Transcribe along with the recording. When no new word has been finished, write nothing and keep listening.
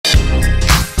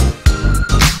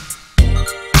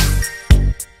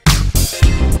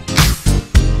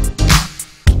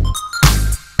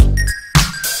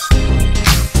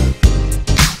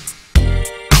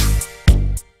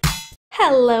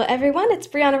Hello everyone, it's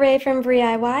Brianna Ray from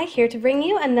BriIY here to bring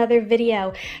you another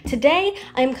video. Today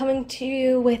I'm coming to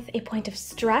you with a point of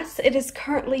stress. It is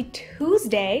currently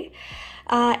Tuesday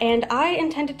and I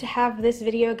intended to have this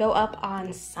video go up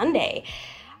on Sunday.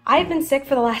 I've been sick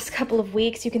for the last couple of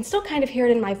weeks. You can still kind of hear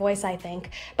it in my voice, I think.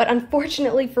 But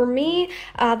unfortunately for me,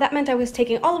 that meant I was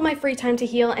taking all of my free time to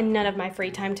heal and none of my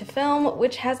free time to film,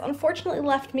 which has unfortunately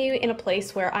left me in a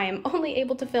place where I am only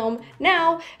able to film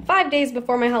now, 5 days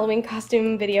before my Halloween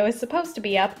costume video is supposed to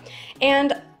be up.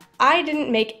 And I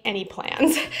didn't make any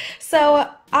plans. So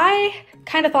I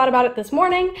kind of thought about it this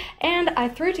morning and I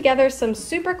threw together some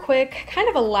super quick, kind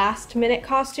of a last minute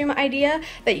costume idea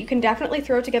that you can definitely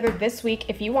throw together this week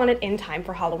if you want it in time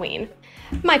for Halloween.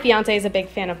 My fiance is a big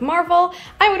fan of Marvel.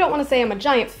 I don't want to say I'm a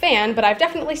giant fan, but I've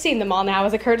definitely seen them all now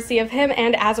as a courtesy of him,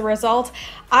 and as a result,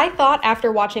 I thought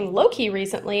after watching Loki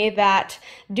recently that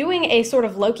doing a sort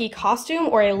of Loki costume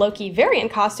or a Loki variant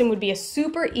costume would be a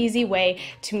super easy way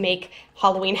to make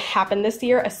Halloween happen this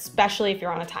year, especially if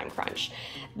you're on a time crunch.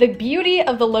 The beauty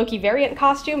of the Loki variant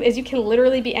costume is you can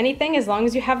literally be anything as long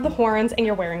as you have the horns and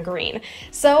you're wearing green.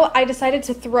 So I decided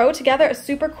to throw together a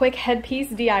super quick headpiece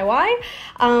DIY,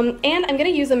 and I'm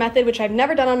going to use a method which I've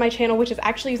never done on my channel, which is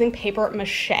actually using paper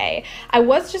mache. I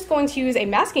was just going to use a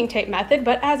masking tape method,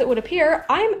 but as it would appear,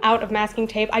 I'm out of masking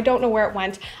tape. I don't know where it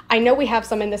went. I know we have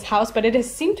some in this house, but it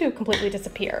has seemed to completely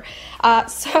disappear.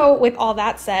 So with all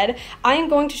that said, I am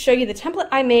going to show you the template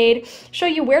I made, show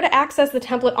you where to access the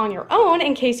template on your own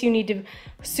in case you need to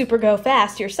super go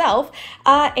fast yourself,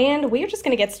 and we're just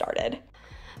gonna get started.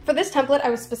 For this template,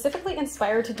 I was specifically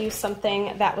inspired to do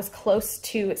something that was close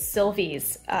to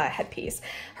Sylvie's headpiece.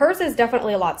 Hers is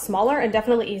definitely a lot smaller and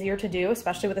definitely easier to do,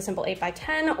 especially with a simple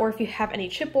 8x10, or if you have any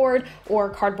chipboard or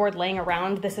cardboard laying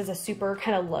around, this is a super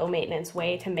kind of low maintenance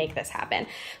way to make this happen.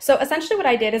 So essentially what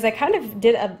I did is I kind of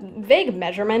did a vague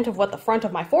measurement of what the front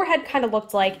of my forehead kind of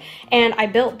looked like, and I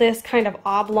built this kind of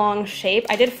oblong shape.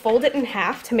 I did fold it in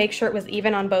half to make sure it was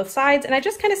even on both sides, and I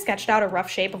just kind of sketched out a rough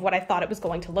shape of what I thought it was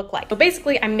going to look like. So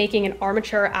basically, I'm making an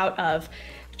armature out of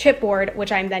chipboard,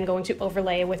 which I'm then going to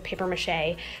overlay with paper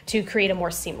mache to create a more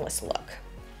seamless look.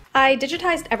 I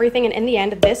digitized everything, and in the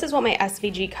end, this is what my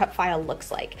SVG cut file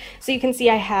looks like. So you can see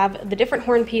I have the different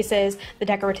horn pieces, the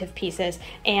decorative pieces,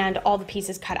 and all the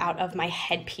pieces cut out of my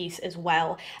headpiece as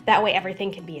well. That way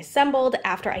everything can be assembled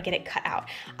after I get it cut out.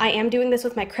 I am doing this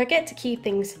with my Cricut to keep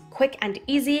things quick and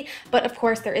easy, but of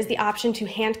course there is the option to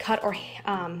hand cut or,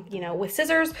 with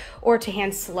scissors, or to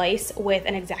hand slice with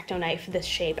an X-Acto knife this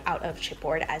shape out of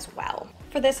chipboard as well.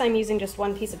 For this, I'm using just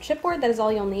one piece of chipboard. That is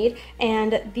all you'll need,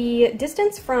 and the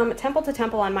distance from temple to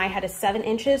temple on my head is 7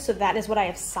 inches, so that is what I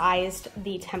have sized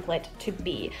the template to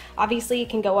be. Obviously, it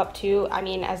can go up to,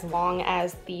 as long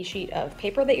as the sheet of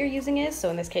paper that you're using is, so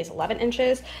in this case, 11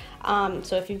 inches.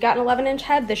 So if you've got an 11-inch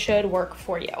head, this should work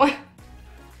for you.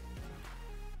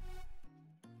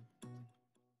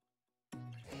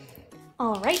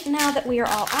 All right, now that we are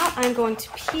all out, I'm going to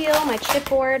peel my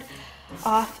chipboard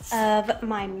off of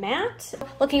my mat.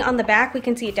 Looking on the back, we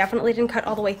can see it definitely didn't cut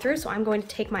all the way through, so I'm going to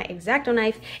take my X-Acto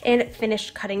knife and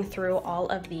finish cutting through all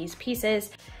of these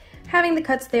pieces. Having the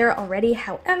cuts there already,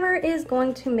 however, is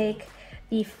going to make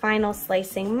the final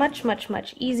slicing much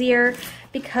easier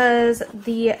because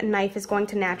the knife is going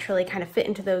to naturally kind of fit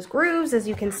into those grooves, as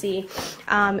you can see,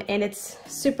 and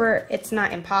it's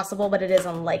not impossible, but it is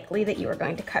unlikely that you are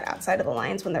going to cut outside of the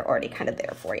lines when they're already kind of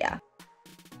there for you.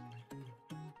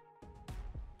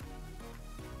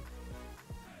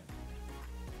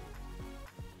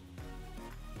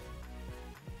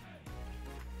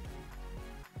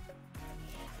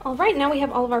 All right, now we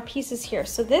have all of our pieces here.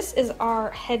 So this is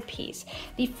our headpiece.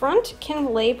 The front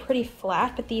can lay pretty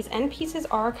flat, but these end pieces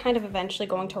are kind of eventually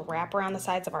going to wrap around the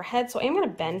sides of our head. So I'm going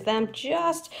to bend them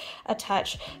just a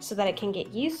touch so that it can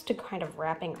get used to kind of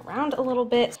wrapping around a little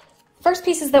bit. First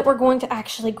pieces that we're going to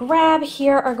actually grab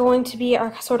here are going to be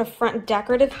our sort of front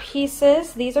decorative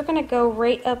pieces. These are going to go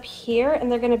right up here,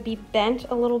 and they're going to be bent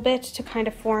a little bit to kind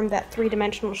of form that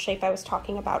three-dimensional shape I was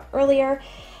talking about earlier.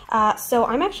 So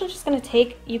I'm actually just going to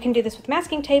take, you can do this with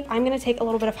masking tape, I'm going to take a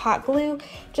little bit of hot glue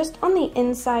just on the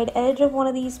inside edge of one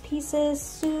of these pieces,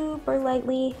 super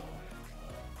lightly.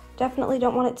 Definitely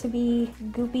don't want it to be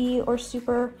goopy or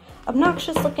super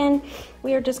obnoxious looking.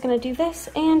 We are just going to do this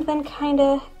and then kind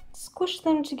of squish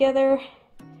them together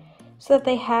so that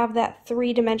they have that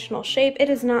three-dimensional shape. It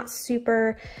is not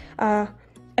super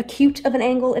acute of an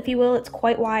angle, if you will. It's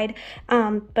quite wide,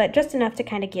 but just enough to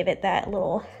kind of give it that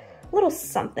little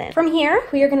something. From here,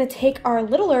 we are going to take our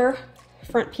littler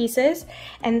front pieces,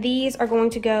 and these are going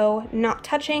to go not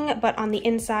touching, but on the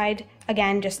inside,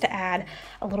 again, just to add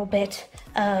a little bit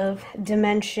of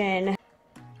dimension.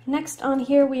 Next on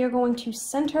here, we are going to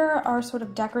center our sort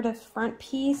of decorative front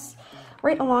piece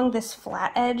right along this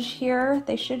flat edge here.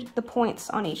 The points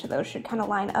on each of those should kind of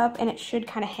line up, and it should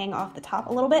kind of hang off the top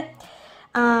a little bit.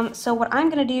 So what I'm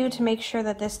going to do to make sure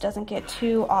that this doesn't get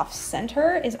too off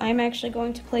center is I'm actually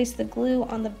going to place the glue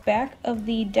on the back of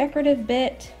the decorative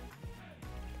bit,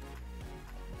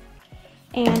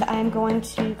 and I'm going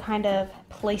to kind of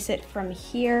place it from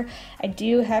here. I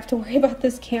do have to worry about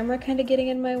this camera kind of getting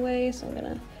in my way, so I'm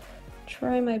gonna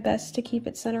try my best to keep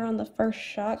it center on the first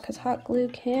shot because hot glue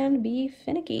can be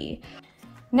finicky.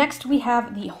 Next, we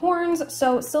have the horns.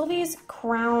 So Sylvie's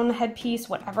crown, headpiece,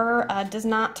 whatever, does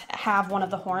not have one of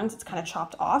the horns. It's kind of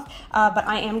chopped off, but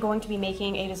I am going to be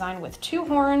making a design with 2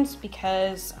 horns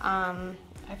because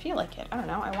I feel like it. I don't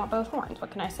know. I want both horns.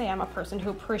 What can I say? I'm a person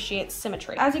who appreciates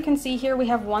symmetry. As you can see here, we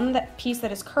have one piece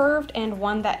that is curved and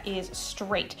one that is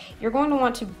straight. You're going to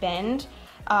want to bend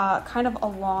kind of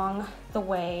along the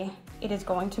way it is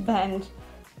going to bend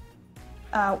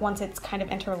once it's kind of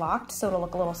interlocked, so it'll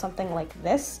look a little something like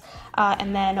this.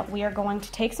 And then we are going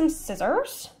to take some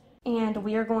scissors and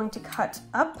we are going to cut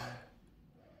up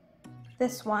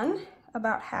this one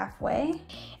about halfway,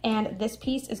 and this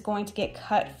piece is going to get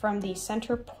cut from the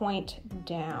center point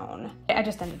down. I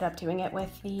just ended up doing it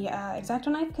with the X-Acto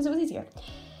knife because it was easier.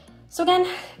 So again,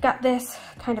 got this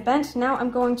kind of bent. Now I'm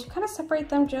going to kind of separate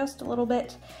them just a little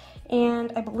bit,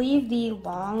 and I believe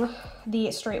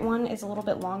the straight one is a little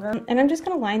bit longer. And I'm just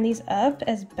gonna line these up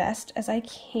as best as I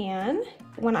can.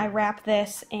 When I wrap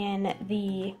this in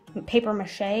the paper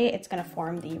mache, it's gonna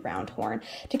form the round horn.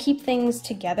 To keep things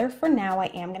together for now, I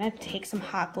am gonna take some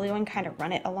hot glue and kind of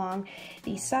run it along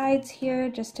the sides here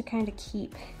just to kind of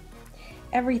keep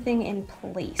everything in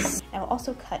place. I will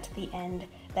also cut the end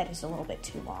that is a little bit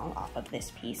too long off of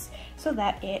this piece so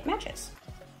that it matches.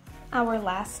 Our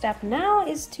last step now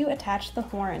is to attach the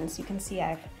horns. You can see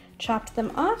I've chopped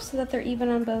them off so that they're even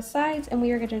on both sides, and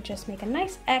we are going to just make a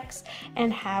nice X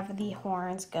and have the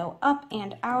horns go up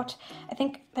and out. I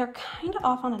think they're kind of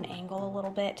off on an angle a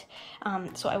little bit,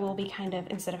 so I will be kind of,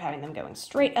 instead of having them going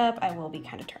straight up, I will be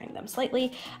kind of turning them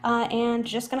slightly, and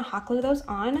just going to hot glue those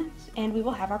on, and we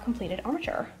will have our completed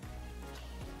armature.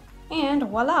 And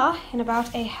voila, in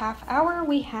about a half hour,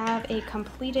 we have a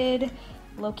completed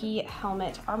Loki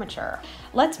helmet armature.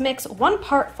 Let's mix 1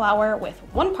 part flour with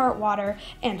 1 part water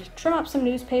and trim up some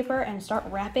newspaper and start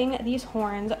wrapping these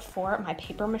horns for my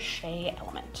paper mache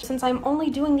element. Since I'm only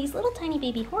doing these little tiny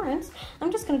baby horns, I'm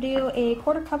just gonna do a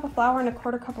 1/4 cup of flour and a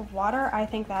 1/4 cup of water. I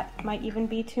think that might even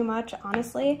be too much,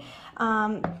 honestly.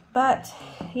 But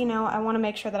you know, I wanna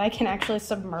make sure that I can actually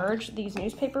submerge these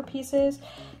newspaper pieces.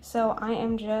 So I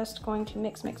am just going to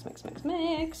mix. So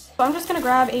I'm just gonna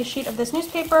grab a sheet of this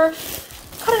newspaper,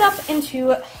 cut it up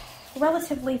into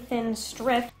relatively thin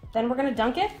strips. Then we're gonna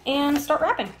dunk it and start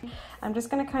wrapping. I'm just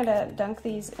gonna kind of dunk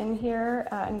these in here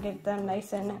and get them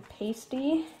nice and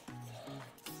pasty,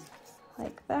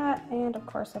 like that. And of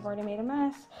course, I've already made a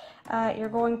mess. You're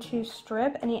going to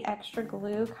strip any extra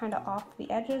glue kind of off the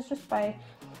edges just by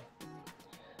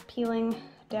peeling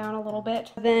down a little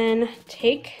bit. Then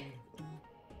take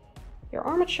your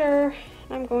armature.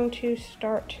 I'm going to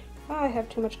start, I have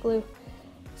too much glue.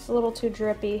 It's a little too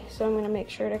drippy, so I'm going to make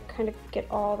sure to kind of get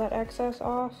all that excess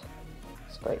off.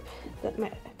 Scrape my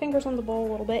fingers on the bowl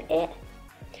a little bit. And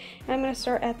I'm going to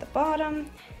start at the bottom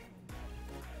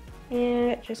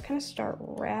and just kind of start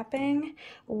wrapping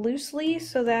loosely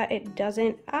so that it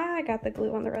doesn't, I got the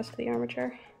glue on the rest of the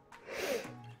armature,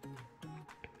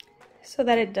 so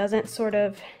that it doesn't sort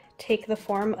of take the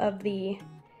form of the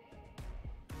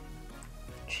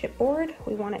chipboard.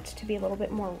 We want it to be a little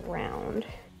bit more round.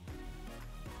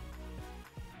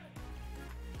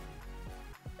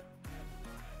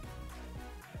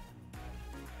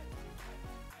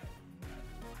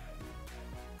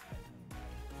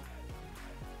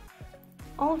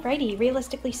 Alrighty,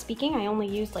 realistically speaking, I only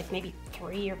used like maybe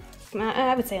 3 or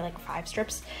I would say like 5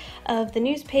 strips of the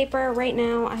newspaper. Right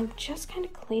now, I'm just kind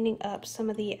of cleaning up some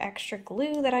of the extra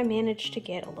glue that I managed to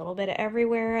get a little bit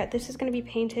everywhere. This is going to be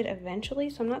painted eventually,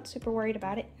 so I'm not super worried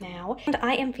about it now. And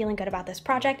I am feeling good about this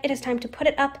project. It is time to put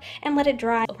it up and let it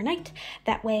dry overnight.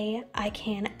 That way I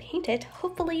can paint it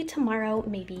hopefully tomorrow,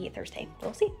 maybe Thursday.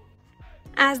 We'll see.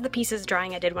 As the piece is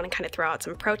drying, I did want to kind of throw out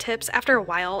some pro tips. After a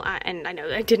while, and I know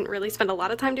I didn't really spend a lot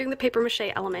of time doing the paper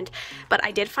mache element, but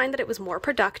I did find that it was more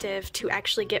productive to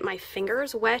actually get my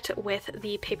fingers wet with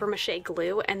the paper mache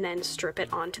glue and then strip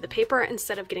it onto the paper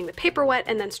instead of getting the paper wet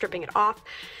and then stripping it off.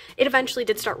 It eventually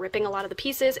did start ripping a lot of the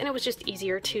pieces, and it was just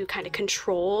easier to kind of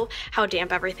control how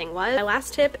damp everything was. My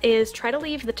last tip is try to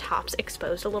leave the tops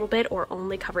exposed a little bit or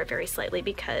only cover it very slightly,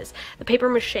 because the paper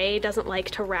mache doesn't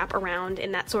like to wrap around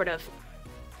in that sort of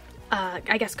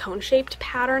I guess cone-shaped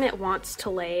pattern. It wants to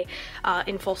lay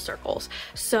in full circles.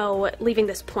 So leaving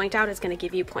this point out is going to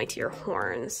give you pointier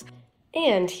horns.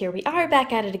 And here we are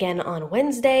back at it again on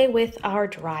Wednesday with our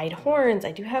dried horns.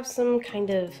 I do have some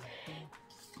kind of,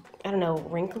 I don't know,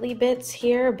 wrinkly bits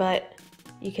here, but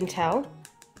you can tell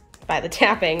by the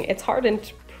tapping it's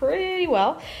hardened pretty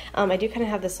well. I do kind of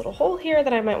have this little hole here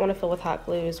that I might want to fill with hot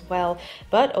glue as well,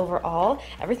 but overall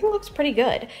everything looks pretty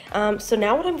good. So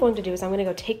now what I'm going to do is I'm going to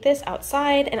go take this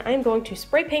outside and I'm going to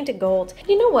spray paint it gold.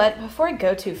 You know what, before I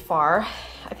go too far,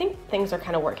 I think things are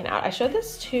kind of working out. I showed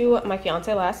this to my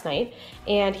fiance last night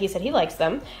and he said he likes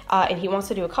them, and he wants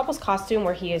to do a couple's costume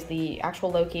where he is the actual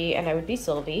Loki and I would be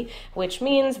Sylvie, which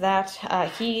means that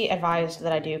he advised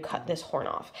that I do cut this horn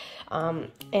off.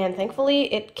 And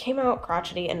thankfully it came out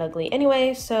crotchety and ugly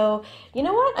anyway, so you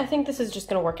know what? I think this is just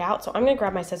gonna work out. So I'm gonna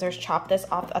grab my scissors, chop this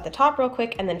off at the top real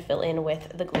quick, and then fill in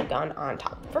with the glue gun on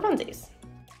top for funsies.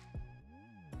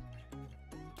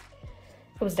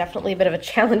 It was definitely a bit of a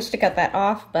challenge to cut that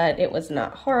off, but it was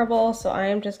not horrible. So I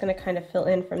am just gonna kind of fill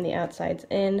in from the outsides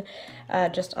in,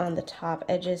 just on the top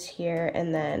edges here,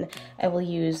 and then I will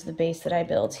use the base that I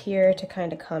built here to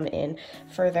kind of come in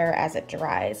further as it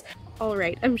dries. All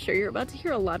right, I'm sure you're about to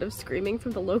hear a lot of screaming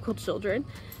from the local children,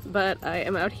 but I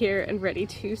am out here and ready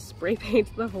to spray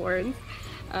paint the horns,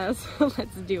 so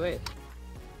let's do it.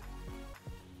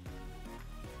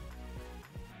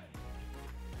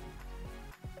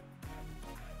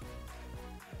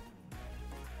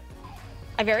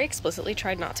 I very explicitly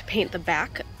tried not to paint the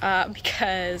back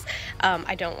because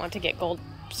I don't want to get gold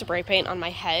spray paint on my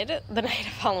head the night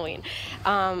of Halloween.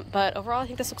 But overall I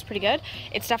think this looks pretty good.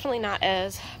 It's definitely not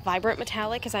as vibrant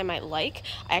metallic as I might like.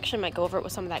 I actually might go over it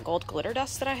with some of that gold glitter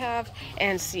dust that I have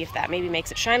and see if that maybe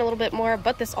makes it shine a little bit more,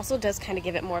 but this also does kind of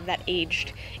give it more of that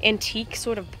aged antique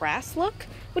sort of brass look,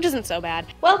 which isn't so bad.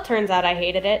 Well, turns out I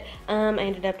hated it. I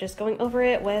ended up just going over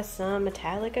it with some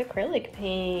metallic acrylic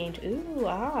paint. Ooh,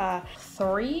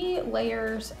 3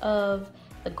 layers of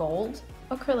the gold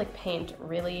acrylic paint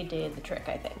really did the trick,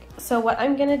 I think. So what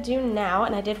I'm gonna do now,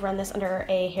 and I did run this under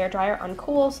a hairdryer on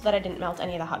cool so that I didn't melt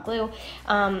any of the hot glue,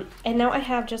 and now I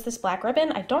have just this black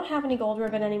ribbon. I don't have any gold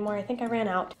ribbon anymore. I think I ran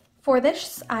out. For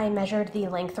this, I measured the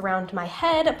length around my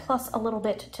head plus a little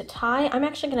bit to tie. I'm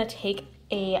actually gonna take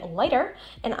a lighter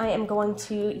and I am going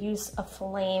to use a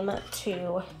flame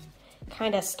to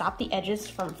kind of stop the edges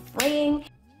from fraying.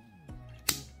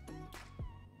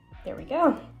 There we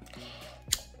go.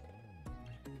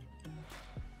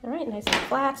 All right, nice and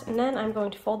flat, and then I'm going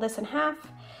to fold this in half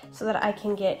so that I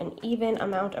can get an even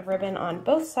amount of ribbon on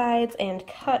both sides and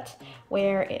cut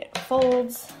where it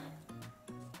folds.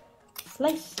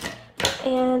 Slice.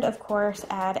 And of course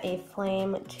add a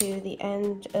flame to the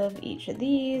end of each of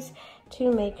these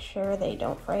to make sure they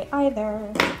don't fray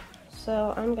either.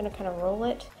 So I'm gonna kind of roll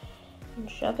it and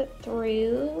shove it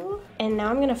through. And now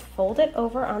I'm gonna fold it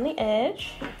over on the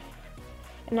edge.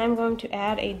 And I'm going to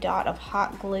add a dot of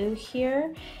hot glue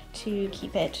here to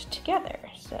keep it together.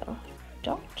 So,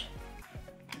 dot.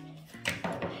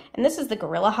 And this is the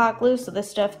Gorilla Hot Glue, so this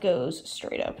stuff goes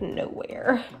straight up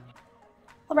nowhere.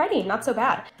 Alrighty, not so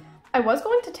bad. I was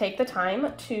going to take the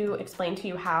time to explain to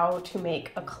you how to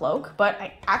make a cloak, but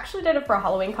I actually did it for a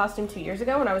Halloween costume 2 years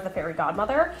ago when I was the fairy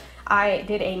godmother. I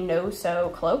did a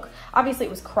no-sew cloak. Obviously it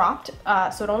was cropped,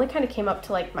 so it only kind of came up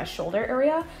to like my shoulder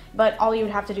area, but all you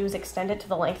would have to do is extend it to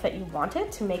the length that you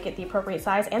wanted to make it the appropriate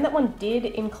size, and that one did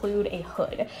include a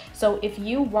hood. So if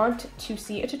you want to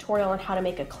see a tutorial on how to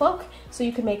make a cloak, so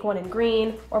you can make one in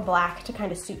green or black to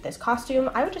kind of suit this costume,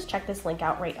 I would just check this link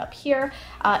out right up here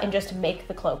and just make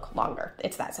the cloak longer.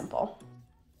 It's that simple.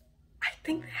 I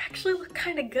think they actually look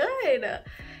kind of good.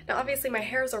 Now obviously my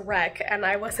hair is a wreck and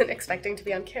I wasn't expecting to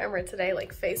be on camera today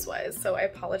like face-wise, so I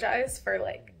apologize for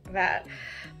like that.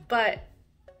 But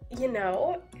you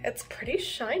know, it's pretty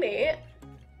shiny.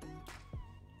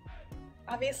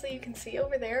 Obviously you can see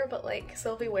over there, but like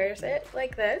Sylvie wears it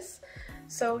like this,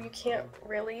 so you can't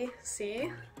really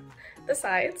see the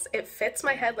sides. It fits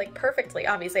my head like perfectly.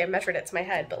 Obviously I measured it to my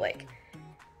head, but like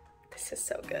this is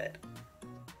so good.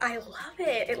 I love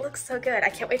it. It looks so good. I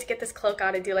can't wait to get this cloak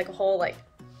on and do like a whole like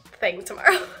thing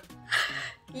tomorrow.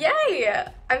 Yay!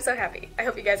 I'm so happy. I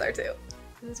hope you guys are too.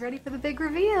 Who's ready for the big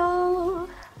reveal?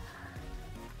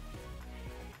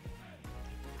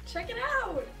 Check it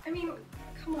out! I mean,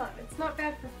 come on, it's not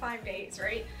bad for 5 days,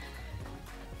 right?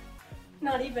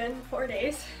 Not even 4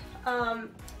 days.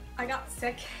 I got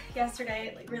sick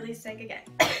yesterday, like really sick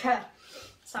again.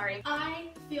 Sorry. I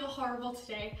feel horrible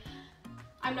today.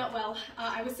 I'm not well.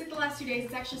 I was sick the last 2 days.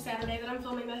 It's actually Saturday that I'm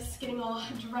filming this, getting all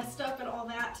dressed up and all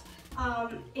that.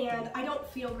 And I don't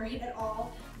feel great at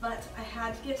all, but I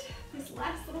had to get this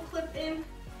last little clip in.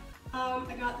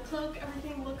 I got the cloak,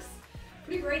 everything looks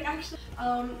pretty great actually.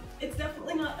 It's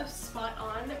definitely not a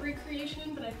spot-on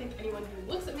recreation, but I think anyone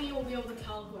who looks at me will be able to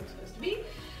tell who I'm supposed to be,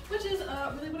 which is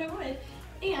really what I wanted.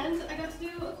 And I got to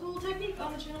do a cool technique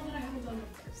on the channel that I haven't done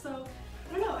before. So,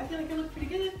 I don't know, I feel like I look pretty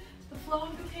good. The flow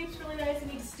of the cape's really nice. I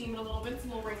need to steam it a little bit, it's a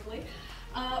little wrinkly.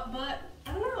 But,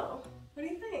 I don't know. What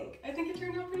do you think? I think it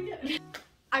turned out pretty good.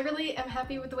 I really am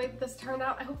happy with the way that this turned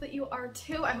out. I hope that you are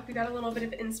too. I hope you got a little bit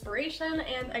of inspiration,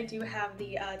 and I do have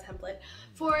the template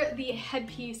for the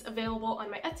headpiece available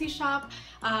on my Etsy shop.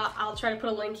 I'll try to put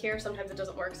a link here. Sometimes it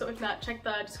doesn't work, so if not, check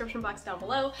the description box down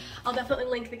below. I'll definitely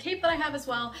link the cape that I have as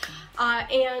well,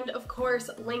 and of course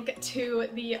link to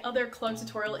the other cloak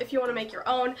tutorial if you want to make your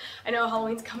own. I know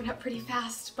Halloween's coming up pretty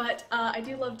fast, but I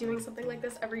do love doing something like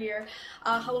this every year.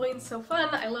 Halloween's so fun.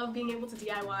 I love being able to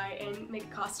DIY and make a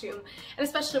costume, and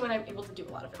especially when I'm able to do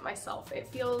a lot of it myself. It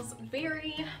feels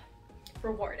very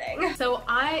rewarding. So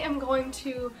I am going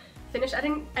to finish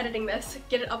editing this,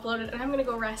 get it uploaded, and I'm gonna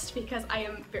go rest because I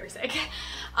am very sick.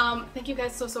 Thank you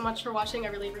guys so much for watching. I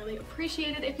really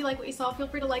appreciate it. If you like what you saw, feel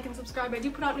free to like and subscribe. I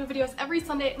do put out new videos every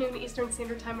Sunday at noon Eastern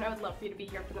Standard Time, and I would love for you to be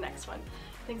here for the next one.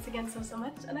 Thanks again so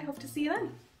much, and I hope to see you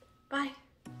then. Bye.